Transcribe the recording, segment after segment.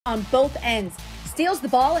on both ends, steals the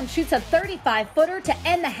ball and shoots a 35-footer to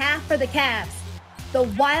end the half for the Cavs. The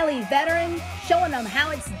wily veteran showing them how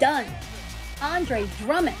it's done. Andre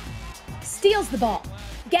Drummond steals the ball,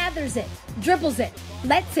 gathers it, dribbles it,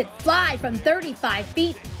 lets it fly from 35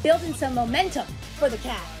 feet, building some momentum for the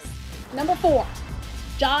Cavs. Number 4,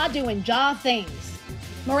 Ja doing Ja things.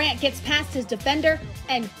 Morant gets past his defender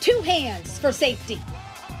and 2 hands for safety.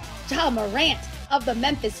 Ja Morant of the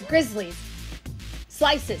Memphis Grizzlies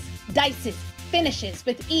slices, dices, finishes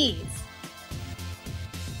with ease.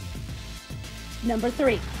 Number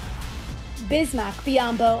 3, Bismack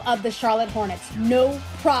Biyombo of the Charlotte Hornets. No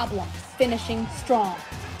problem finishing strong.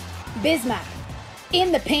 Bismack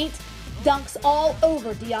in the paint, dunks all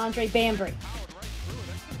over DeAndre Bambry.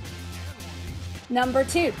 Number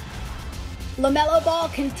 2, LaMelo Ball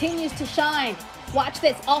continues to shine. Watch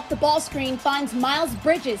this, off the ball screen finds Miles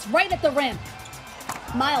Bridges right at the rim.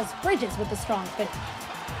 Miles Bridges with the strong finish.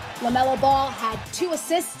 LaMelo Ball had 2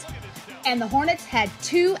 assists, and the Hornets had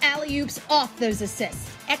 2 alley-oops off those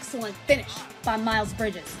assists. Excellent finish by Miles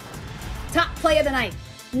Bridges. Top play of the night,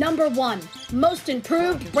 number 1, most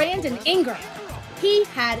improved, Brandon Ingram. He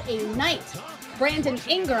had a night. Brandon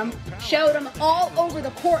Ingram showed him all over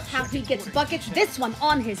the court how he gets buckets. This one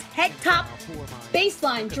on his head top.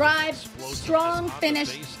 Baseline drive, strong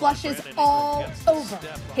finish, flushes all over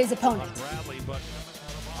his opponent.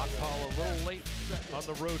 A little late on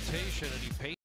the rotation, and he